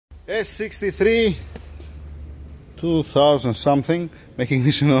S63 2000 something, making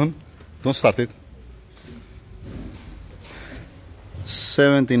ignition on. Don't start it.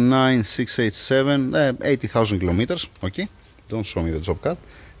 79687, 80,000 kilometers. Okay, don't show me the job card.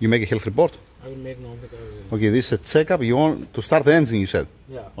 You make a health report. I will make no. Okay, this is a checkup. You want to start the engine, you said?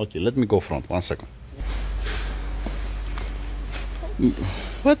 Yeah. Okay, let me go front. 1 second.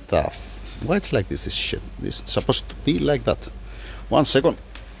 What the? Why it's like this shit? This is supposed to be like that. 1 second.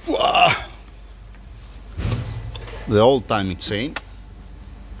 The old timing chain.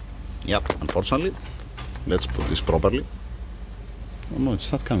 Yep, unfortunately. Let's put this properly. Oh no,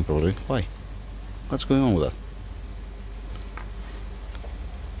 it's not coming properly. Why? What's going on with that?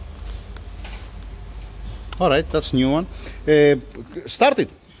 Alright, that's new one. Start it.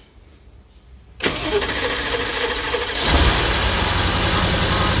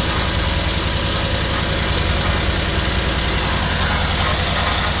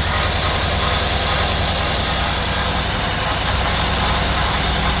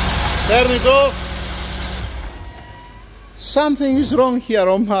 Turn it off. Something is wrong here,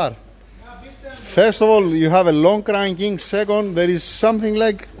 Omar. First of all, you have a long cranking. Second, there is something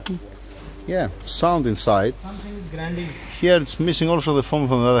like, yeah, sound inside. Something is grinding. Here it's missing also the foam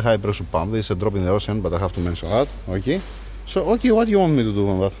from the other high pressure pump. This is a drop in the ocean, but I have to mention that. Okay. So, okay, what do you want me to do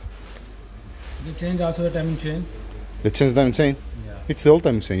on that? They change also the timing chain. They change the timing chain? Yeah. It's the old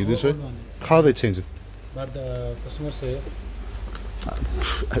timing chain, you did say? How they change it? But the customer say.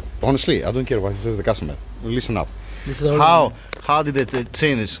 Honestly, I don't care what says the customer. Listen up. How did they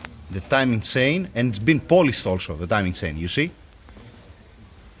change the timing chain? And it's been polished also, the timing chain, you see?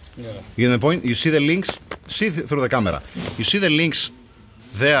 Yeah. You get the point? You see the links? See through the camera. You see the links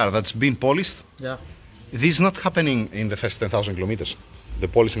there that's been polished? Yeah. This is not happening in the first 10,000 kilometers. The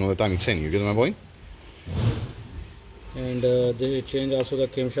polishing of the timing chain, you get my point? And they change also the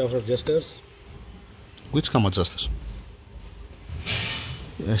camshaft adjusters. Which cam adjusters?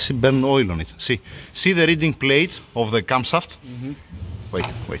 See, burn oil on it. See the reading plate of the camshaft? Wait.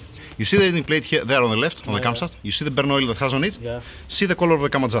 You see the reading plate here, there on the left, on the camshaft? You see the burn oil that has on it? Yeah. See the color of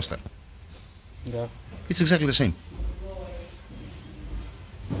the cam adjuster? Yeah. It's exactly the same.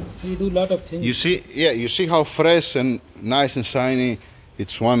 You do a lot of things. You see, yeah, you see how fresh and nice and shiny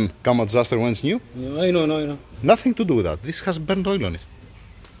it's one cam adjuster when it's new? Yeah, I know. Nothing to do with that. This has burnt oil on it.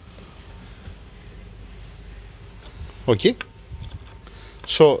 Okay?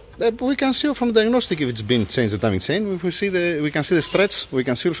 So we can see from the diagnostic if it's been changed the timing chain. If we see we can see the stretch. We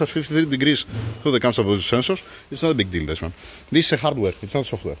can see also 53 degrees through the camshaft sensors. It's not a big deal, this one. This is a hardware. It's not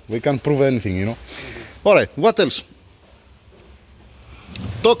software. We can prove anything, you know. All right. What else?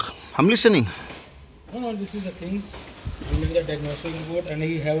 Talk. I'm listening. No. This is the things. You make the diagnostic report, and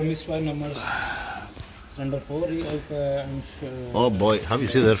he have a misfire numbers. Under 4. If I'm sure. Oh boy, have you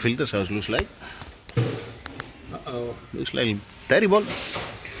seen their filters? How it looks like? Looks like terrible.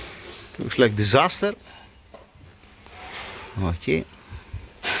 Looks like disaster. Okay.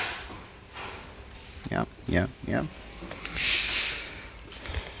 Yeah.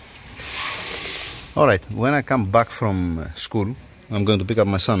 All right. When I come back from school, I'm going to pick up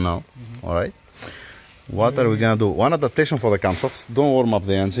my son now. All right. What are we gonna do? One adaptation for the camshafts. Don't warm up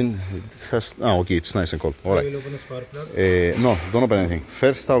the engine. It has. Oh, okay. It's nice and cold. All right. Will open the spark plug? No, don't open anything.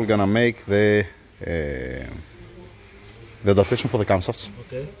 First, I'm gonna make the adaptation for the camshafts.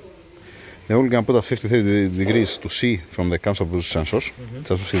 Okay. Then we're gonna put at 53 degrees to see from the camshaft sensors, just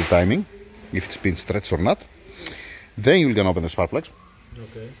to see the timing, if it's been stretched or not. Then you're gonna open the spark plugs.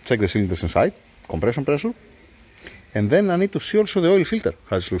 Okay. Check the cylinders inside, compression pressure, and then I need to see also the oil filter,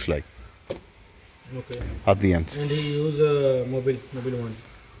 how it looks like. Okay. At the end. And he use a mobile one.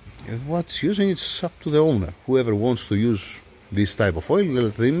 What's using it's up to the owner. Whoever wants to use this type of oil,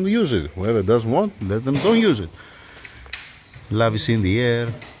 let them use it. Whoever doesn't want, let them don't use it. Love is in the air,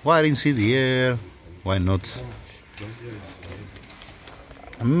 wiring's in the air, why not?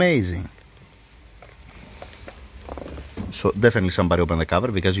 Amazing. So definitely somebody open the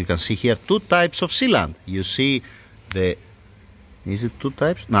cover, because you can see here two types of sealant. You see the, is it two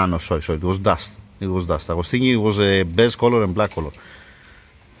types? No, sorry, it was dust. It was dust. I was thinking it was a beige color and black color.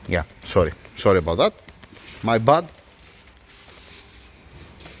 Yeah, sorry about that. My bad.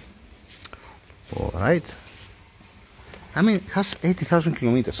 All right. I mean, it has 80,000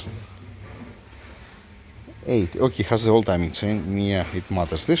 kilometers. 80. Okay, it has the old timing chain. Yeah, it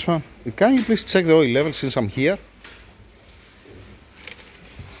matters. This one. Can you please check the oil level since I'm here?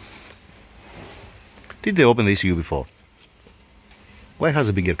 Did they open the ECU before? Why has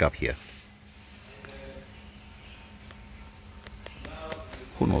a bigger cap here?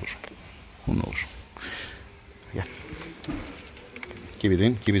 Who knows? Yeah. Keep it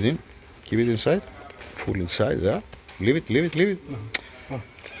in, keep it in. Keep it inside. Full inside, yeah. Leave it, leave it, leave it.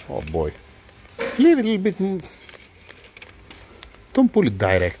 Oh boy. Leave it a little bit. Don't pull it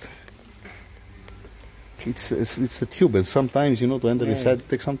direct. It's the tube, and sometimes, you know, to enter inside it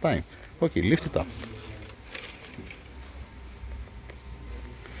takes some time. Okay, lift it up.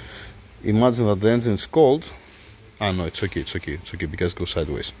 Imagine that the engine is cold. Ah no, it's okay, it's okay, it's okay, because it goes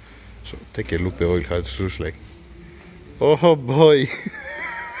sideways. So take a look the oil, how it looks like. Oh boy.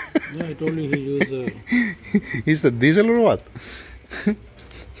 Yeah, I told you he used Is that diesel or what?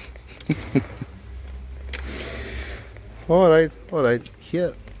 Alright,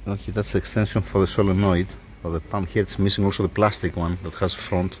 here. Okay, that's the extension for the solenoid. For the pump here, it's missing also the plastic one that has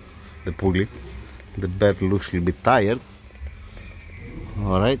front, the pulley. The bed looks a little bit tired.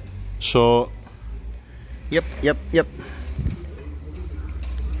 Alright, so yep.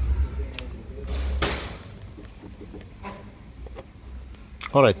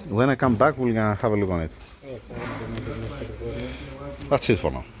 Alright, when I come back, we're gonna have a look on it. That's it for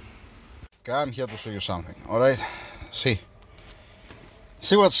now. Come here to show you something. Alright, see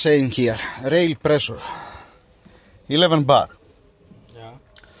what's saying here. Rail pressure 11 bar. Yeah.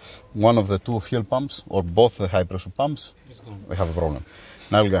 One of the two fuel pumps, or both the high pressure pumps, they have a problem.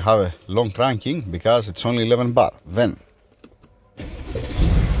 Now we're gonna have a long cranking because it's only 11 bar. Then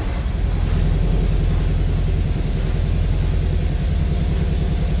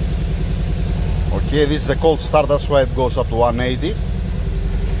okay, this is a cold start, that's why it goes up to 180.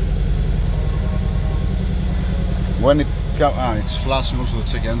 When it comes, it's flashing also the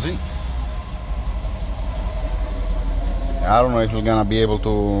check engine. I don't know if we're gonna be able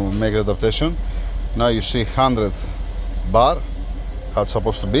to make the adaptation. Now you see 100 bar, how it's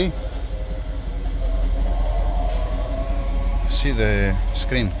supposed to be. See the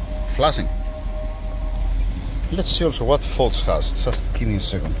screen flashing. Let's see also what faults has. Just give me a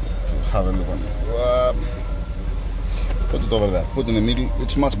second to have a look on it. Put it over there, put it in the middle,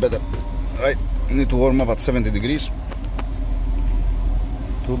 it's much better. Right, you need to warm up at 70 degrees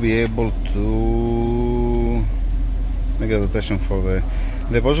to be able to make the adaptation for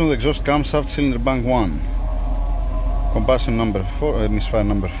the position of the exhaust camshaft cylinder bank 1. Combustion number 4, misfire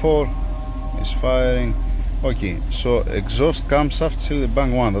number 4, misfiring. Okay, so exhaust camshaft cylinder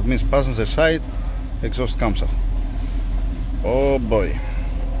bank 1, that means passenger side exhaust camshaft. Oh boy.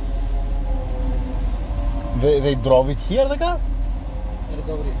 They drove it here, the car?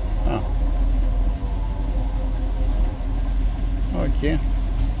 recovery. Ah. Okay.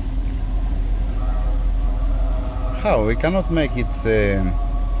 How? We cannot make it...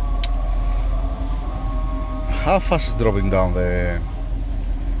 how fast is dropping down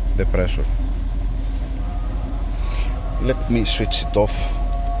the pressure? Let me switch it off.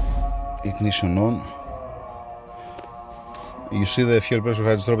 Ignition on. You see the fuel pressure,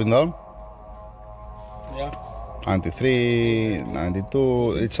 how it's dropping down? Yeah. 93,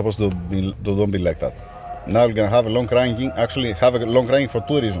 92. It's supposed to don't be like that. Now we're gonna have a long cranking. Actually, have a long cranking for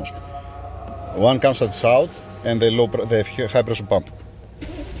two reasons. One comes at south and the high pressure pump.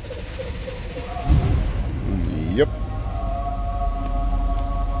 Yep.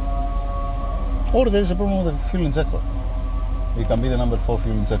 Or there is a problem with the fuel injector. It can be the number 4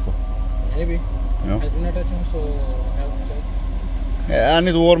 fuel injector. Maybe. Yeah. I didn't touch him, so I have to check. Yeah, I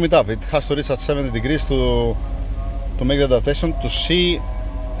need to warm it up. It has to reach at 70 degrees to make the adaptation to see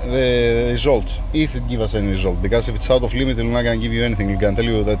the result, if it gives us any result. Because if it's out of limit, it's not going to give you anything. It can tell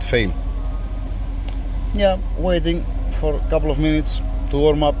you that failed. Yeah, waiting for a couple of minutes to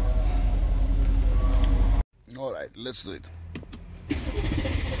warm up. Alright, let's do it.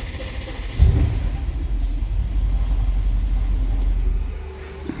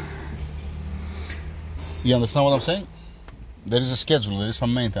 You understand what I'm saying? There is a schedule, there is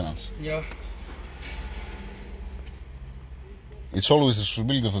some maintenance. Yeah. It's always the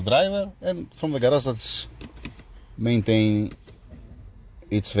responsibility of the driver and from the garage that's maintaining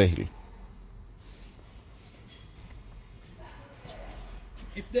its vehicle.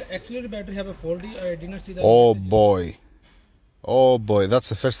 If the auxiliary battery have a faulty, I did not see that. Oh boy. Oh boy, that's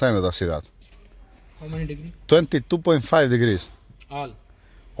the first time that I see that. How many degrees? 22.5 degrees.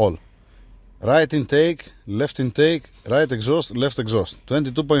 All. Right intake, left intake, right exhaust, left exhaust.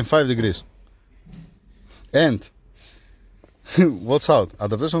 22.5 degrees. And watch out,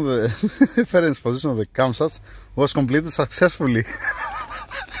 adaptation of the reference position of the camshaft was completed successfully.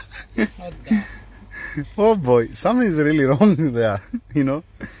 Oh boy, something is really wrong there, you know.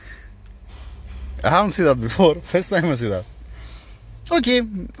 I haven't seen that before, first time I see that. Okay.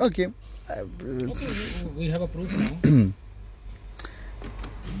 Okay, we have a proof now.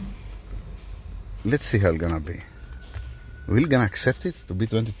 Let's see how it's gonna be. We're gonna accept it to be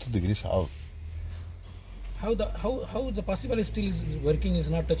 22 degrees out. How the possible still is working is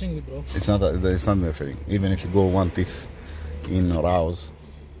not touching me, bro? It's not interfering. Even if you go one teeth in or out.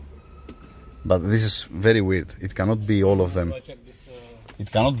 But this is very weird. It cannot be all of them. Check this,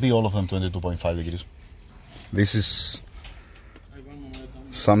 It cannot be all of them 22.5 degrees. This is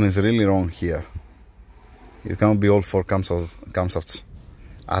something's really wrong here. It cannot be all 4 camshafts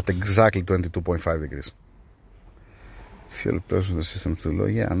at exactly 22.5 degrees. Fuel pressure in the system too low.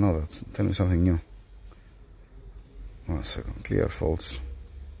 Yeah, I know that. Tell me something new. 1 second. Clear faults.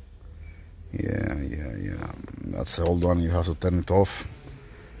 Yeah. That's the old one. You have to turn it off.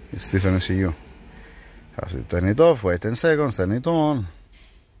 It's different ECU. Have to turn it off. Wait 10 seconds. Turn it on.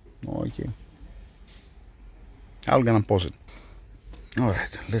 Okay. I'm gonna pause it.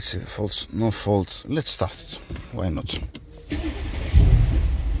 Alright, let's see the faults. No fault. Let's start it. Why not?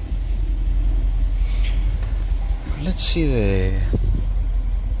 Let's see the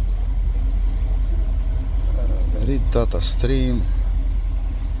read data stream.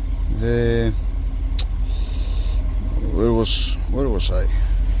 The where was I?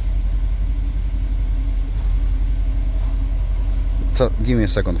 Give me a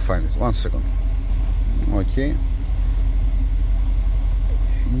second to find it. 1 second. Okay.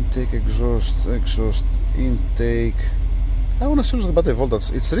 Intake, exhaust, intake. I want to see the battery voltage.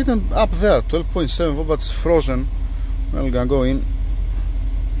 It's written up there, 12.7 volt, but it's frozen. Well, we're gonna go in.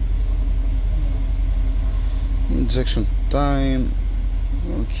 Injection time.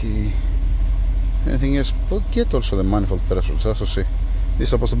 Okay. Anything else? But get also the manifold pressure, just to see. This is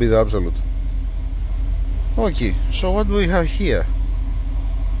supposed to be the absolute. Okay, so what do we have here?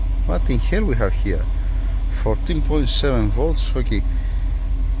 What in hell we have here? 14.7 volts. Okay.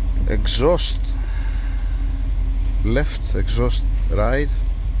 Exhaust left, exhaust right,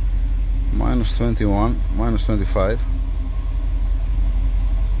 minus 21, minus 25.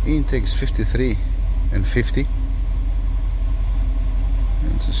 Intake is 53 and 50.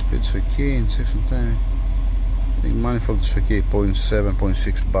 Engine speed is okay, injection time. I think manifold is okay, 0.7,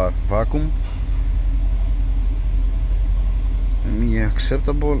 0.6 bar vacuum. Yeah,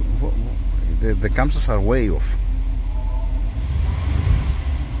 acceptable. The camshafts are way off.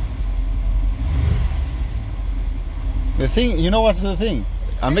 The thing, you know what's the thing?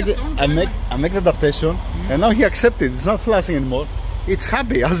 I make the adaptation, and now he accepted. It's not flashing anymore. It's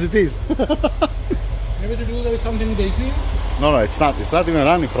happy as it is. Maybe to do something with the ECU? No, it's not. It's not even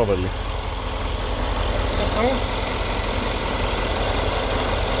running properly. The sound?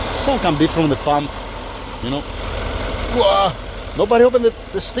 Sound can be from the pump, you know. Whoa. Nobody opened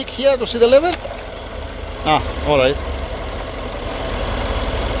the stick here to see the level? Ah, alright.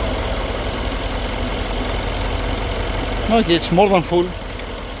 Okay, it's more than full. Do you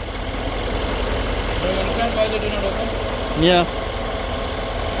understand why they do not open? Yeah.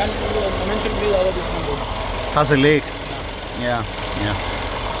 And mention please all of this number. Has a leak. Yeah.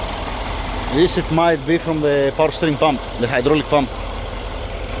 This it might be from the power steering pump, the hydraulic pump.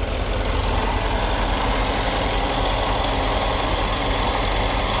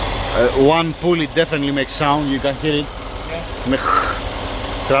 One pulley definitely makes sound, you can hear it. Yeah.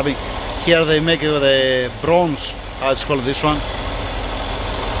 It's rubbing. Here they make the bronze. It's called this one.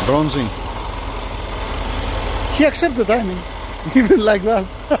 Bronzing. He accepted, I mean, even like that.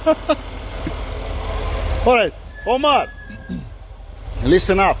 Alright, Omar,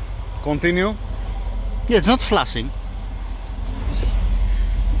 listen up. Continue. Yeah, it's not flashing.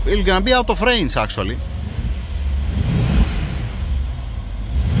 It's gonna be out of range actually.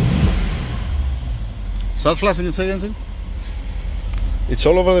 It's not flashing in second engine. It's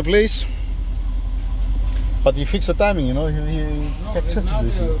all over the place. But he fixed the timing, you know. He accepted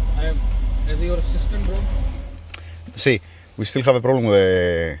this. As your assistant, bro. See, we still have a problem with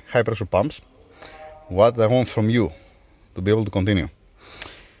the high pressure pumps. What I want from you to be able to continue.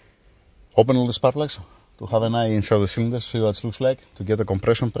 Open all the spark plugs to have an eye inside the cylinder, see what it looks like, to get the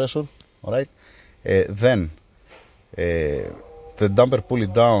compression pressure. Alright. Then the damper, pull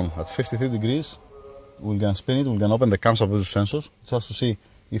it down at 53 degrees. We're gonna spin it, we're gonna open the camshaft sensors just to see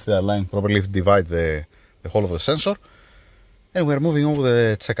if they are aligned properly, if divide the whole of the sensor. And we're moving over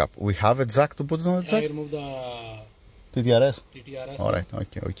the checkup. We have a jack to put it on the jack? I remove the TTRS? TTRS. Alright,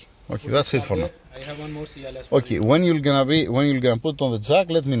 okay, that's it for now. I have one more CLS. Okay, when you're gonna put it on the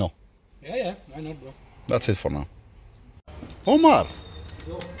jack, let me know. Yeah, why not, bro? That's it for now. Omar!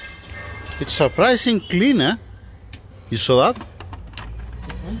 Yo. It's surprisingly clean, eh? You saw that?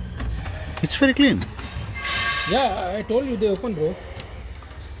 It's very clean. Yeah, I told you they open, bro.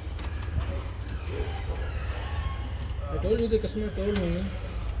 I told you the customer told me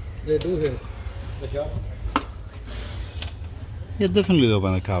they do here the job. Yeah, definitely they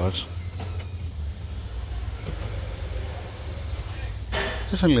open the covers.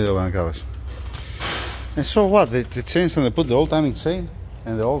 Definitely they open the covers. And so what? They change and they put the old timing chain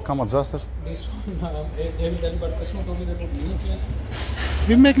and the old cam adjusters? This one, they will tell, but customer told me they put new chain.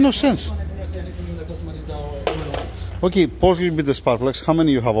 It makes no sense. This one, I cannot say anything, the customer is our old one. Okay, pause a little bit the spark plugs. How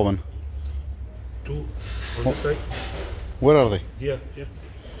many you have open? 2 on this side. Where are they? Here, here.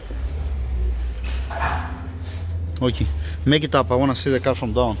 Okay, make it up. I want to see the car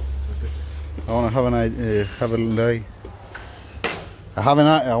from down. Okay. I want to have an eye. Have an eye. I have an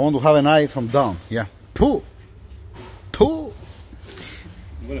eye. I want to have an eye from down. Yeah. Two. You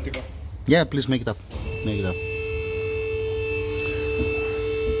wanna pick up? Yeah, please make it up. Make it up.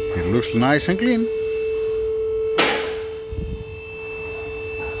 It looks nice and clean.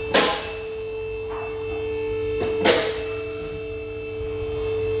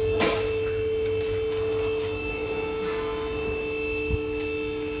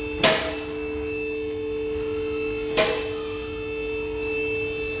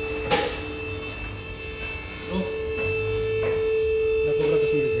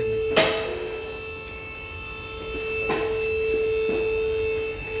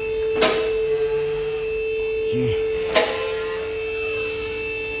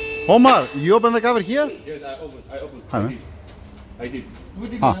 Omar, you open the cover here? Yes, I opened. Huh? I did. We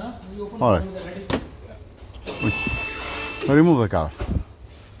did, Ah, we opened all right. with the ready. Remove the cover.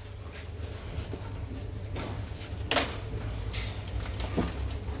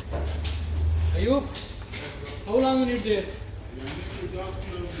 Ayub, how long you need there?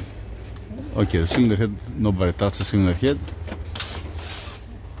 Okay, the cylinder head, nobody touched the cylinder head.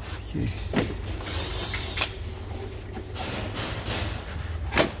 Okay.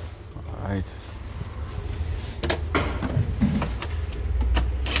 Alright.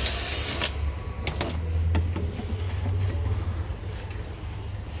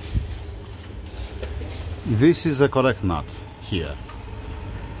 This is the correct nut here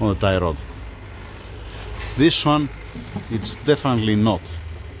on the tie rod. This one, it's definitely not.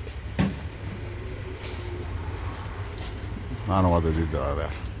 I don't know what they did there.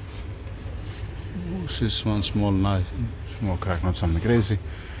 This is one small, nice, small crack, not something crazy.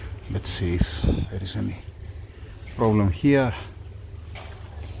 Let's see if there is any problem here.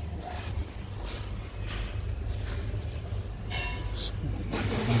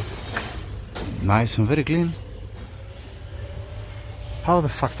 Nice and very clean. How they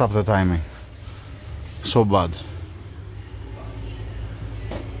fucked up the timing? So bad.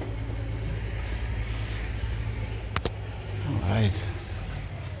 Alright.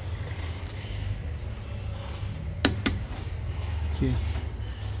 Okay.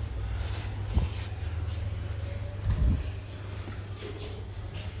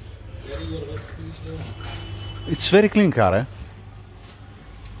 It's very clean car, eh?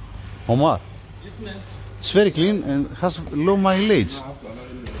 Omar. Yes, man. It's very clean and has low mileage.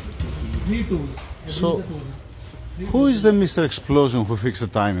 3 tools. So, who is the Mr. Explosion who fixed the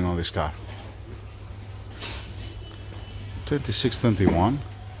timing on this car? 2621.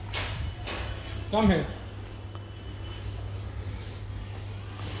 Come here.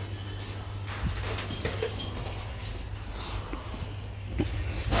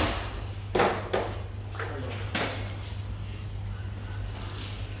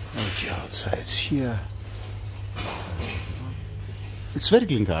 Okay, outside it's here. It's very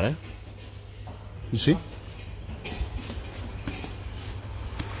clean car, eh? You see?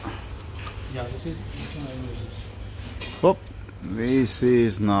 Yeah, this is one I use. Oh, this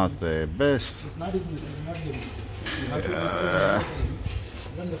is not the best. It's not his mistake, not your mistake. You have to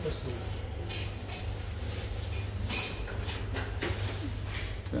run the first tool.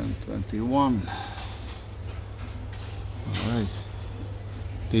 1021. Alright.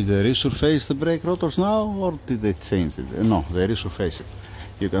 Did they resurface the brake rotors now or did they change it? No, they resurface it.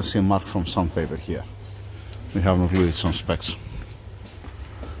 You can see a mark from sandpaper here. We have not included some specs.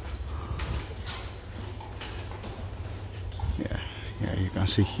 Yeah, you can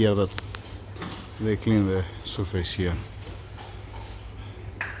see here that they clean the surface here.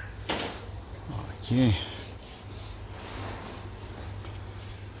 Okay.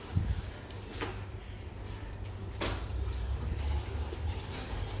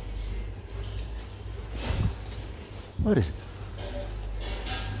 Where is it?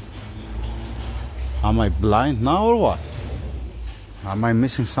 Am I blind now or what? Am I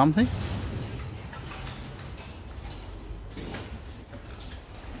missing something?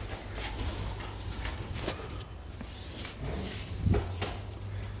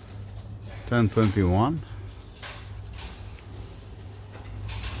 $10.21.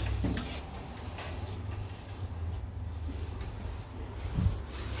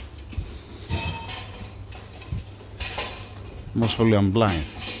 Most probably I'm blind.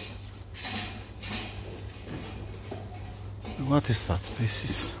 What is that? This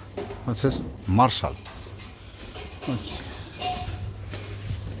is, what says? Marshall. Okay.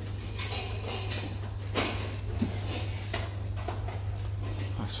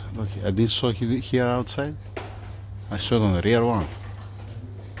 Okay, I didn't saw it here outside. I saw it on the rear one.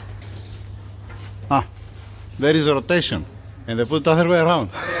 Ah, there is a rotation, and they put it the other way around.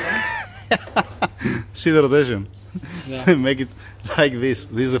 See the rotation? Yeah. They make it like this.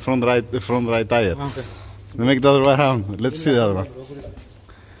 This is the front right tire. Okay. They make it the other way around. Let's see the other one.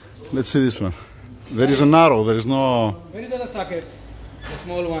 Let's see this one. There is an arrow. There is no. Where is the other socket? The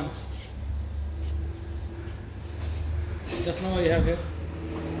small one. Just now you have here.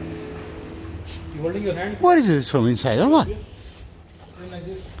 You holding your hand? What is this from inside or what? Same like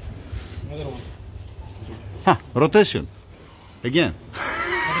this. Another one. Huh, rotation. Again.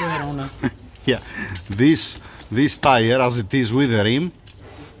 Other way around now. Yeah. This tire, as it is with the rim,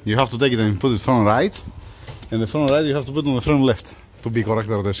 you have to take it and put it front right, and the front right you have to put it on the front left to be correct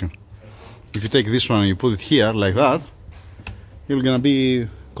the rotation. If you take this one and you put it here like that, you're gonna be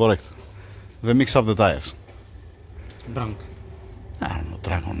correct. They mix up the tires. Drunk. I don't know,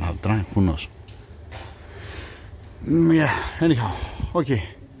 drunk or not drunk, who knows? Yeah, anyhow, okay.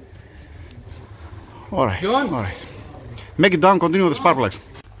 Alright, John? alright. Make it down, continue with the spark plugs.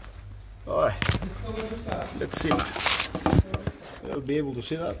 Alright, let's see. You'll be able to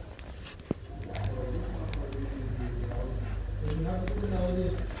see that.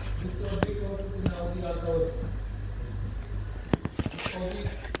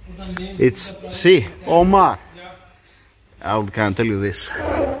 It's, see, Omar. I can't tell you this.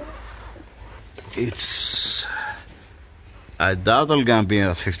 It's, I doubt I'm gonna be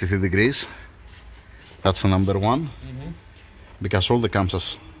at 53 degrees. That's number one. Because all the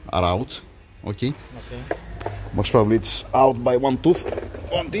cams are out. Okay. Most probably it's out by one tooth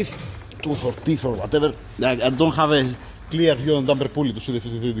or teeth or whatever. I don't have a clear view on the damper pulley to see the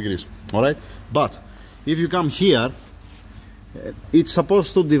 53 degrees. Alright? But if you come here, it's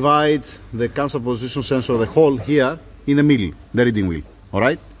supposed to divide the camshaft position sensor, the hole here, in the middle, the reading wheel.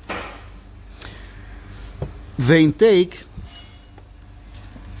 Alright? The intake,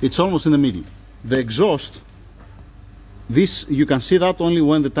 it's almost in the middle. The exhaust, this you can see that only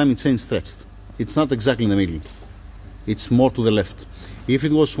when the timing chain is stretched. It's not exactly in the middle. It's more to the left. If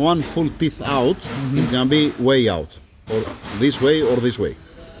it was one full teeth out, it can be way out, or this way or this way.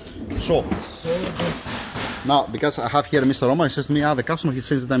 So now, because I have here Mr. Omar, he says to me, the customer, he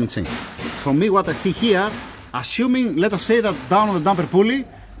says the timing chain. From me, what I see here, assuming, let us say that down on the damper pulley,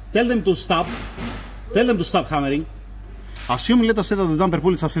 tell them to stop hammering. Assuming, let us say that the damper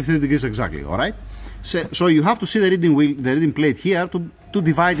pulley is at 50 degrees exactly, alright? So you have to see the reading wheel, the reading plate here to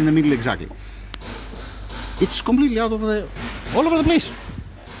divide in the middle exactly. It's completely out of the, all over the place.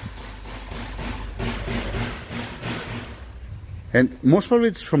 And most probably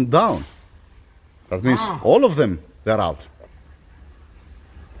it's from down. That means all of them, they're out.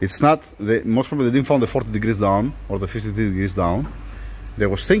 It's not, most probably they didn't find the 40 degrees down or the 53 degrees down. They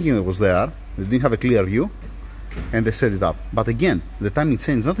was thinking it was there, they didn't have a clear view, and they set it up. But again, the timing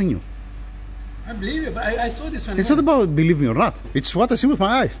chain is nothing new. I believe you, but I saw this one. It's not about believe me or not. It's what I see with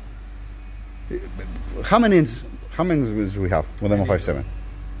my eyes. How many engines we have with M57?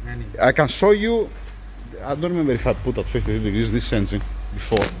 Many. I can show you. I don't remember if I put at 53 degrees this engine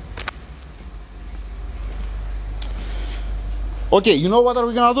before. Okay, you know what are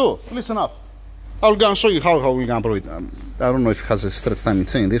we gonna do? Listen up. I'm gonna show you how we're gonna prove it. I don't know if it has a stretch timing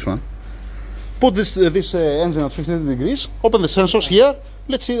chain. This one. Put this engine at 53 degrees. Open the sensors here.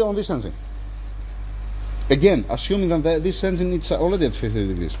 Let's see on this engine. Again, assuming that this engine is already at 50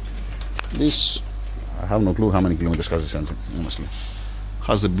 degrees. This, I have no clue how many kilometers has this engine, honestly.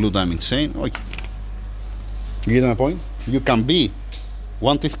 Has the blue timing chain. Okay. You get my point? You can be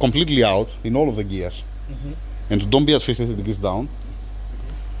one teeth completely out in all of the gears. And don't be at 50 degrees down.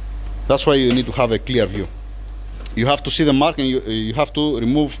 That's why you need to have a clear view. You have to see the mark and you have to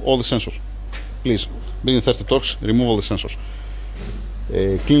remove all the sensors. Please, bring in 30 torques, remove all the sensors.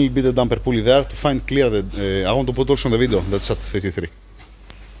 Cleanly beat the damper pulley there to find clear the, I want to put also on the video that's at 53.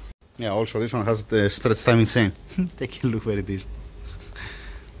 Yeah, also this one has the stretch timing chain. Take a look where it is.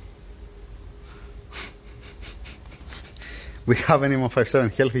 We have an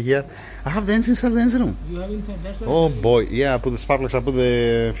M57 healthy here. I have the engine inside the engine room. You have inside, that's why. Oh boy, yeah, I put the spark plugs, I put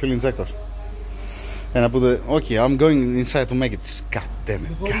the fuel injectors. And I put the, okay, I'm going inside to make it. God damn it.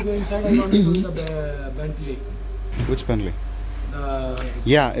 Before you go inside, I want to do the Bentley. Which Bentley?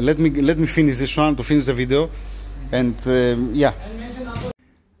 Yeah, let me finish this one to finish the video. And yeah.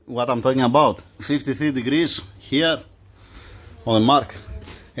 What I'm talking about, 53 degrees here. on the mark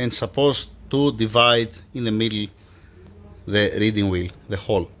and supposed to divide in the middle the reading wheel, the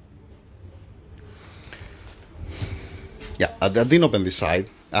hole. Yeah, I didn't open this side.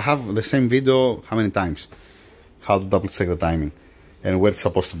 I have the same video how many times, how to double check the timing and where it's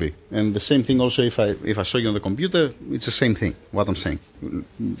supposed to be. And the same thing also if I show you on the computer, it's the same thing, what I'm saying.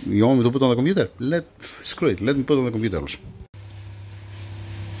 You want me to put it on the computer? Screw it, let me put it on the computer also.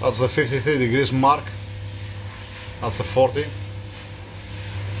 That's the 53 degrees mark. That's the 40.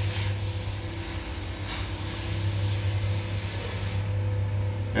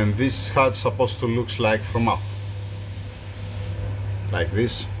 And this is how it's supposed to look like from up. Like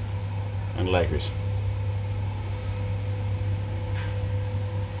this and like this.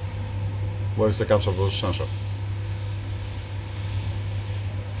 Where is the capsule position sensor?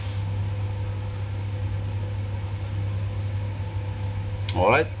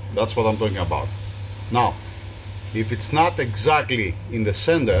 Alright, that's what I'm talking about. Now, if it's not exactly in the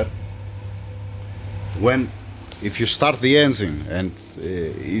center, if you start the engine and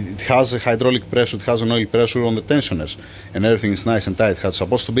it has a hydraulic pressure, it has an oil pressure on the tensioners and everything is nice and tight how it's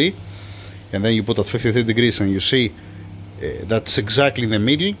supposed to be, and then you put at 53 degrees and you see that's exactly in the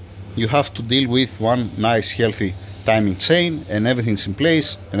middle, you have to deal with one nice healthy timing chain and everything's in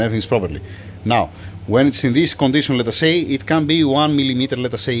place and everything's properly. Now, when it's in this condition, let us say, it can be 1 millimeter,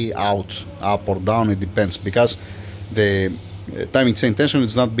 let us say, out, up or down, it depends, because the timing chain tension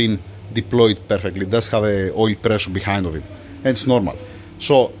is not been deployed perfectly. It does have a oil pressure behind of it, and it's normal.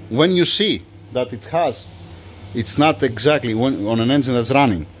 So when you see that it's not exactly on an engine that's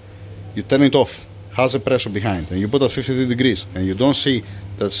running, you turn it off, has a pressure behind, and you put at 53 degrees, and you don't see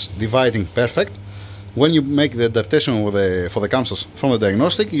that's dividing perfect. When you make the adaptation for the camshafts from the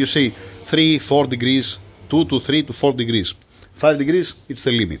diagnostic, you see 3, 4 degrees, 2 to 3 to 4 degrees. 5 degrees, it's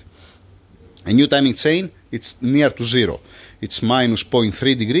the limit. A new timing chain, it's near to 0. It's minus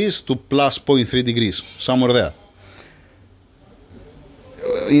 0.3 degrees to plus 0.3 degrees, somewhere there.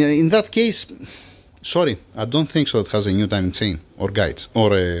 In that case, sorry, I don't think so. It has a new timing chain or guides,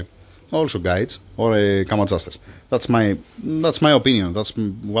 or also guides or cam adjusters. That's my opinion. That's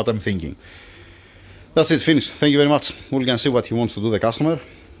what I'm thinking. That's it, finished. Thank you very much. We can see what he wants to do, the customer.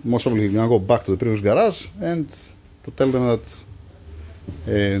 Most probably he's gonna go back to the previous garage and to tell them that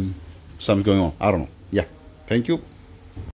something's going on. I don't know. Yeah. Thank you.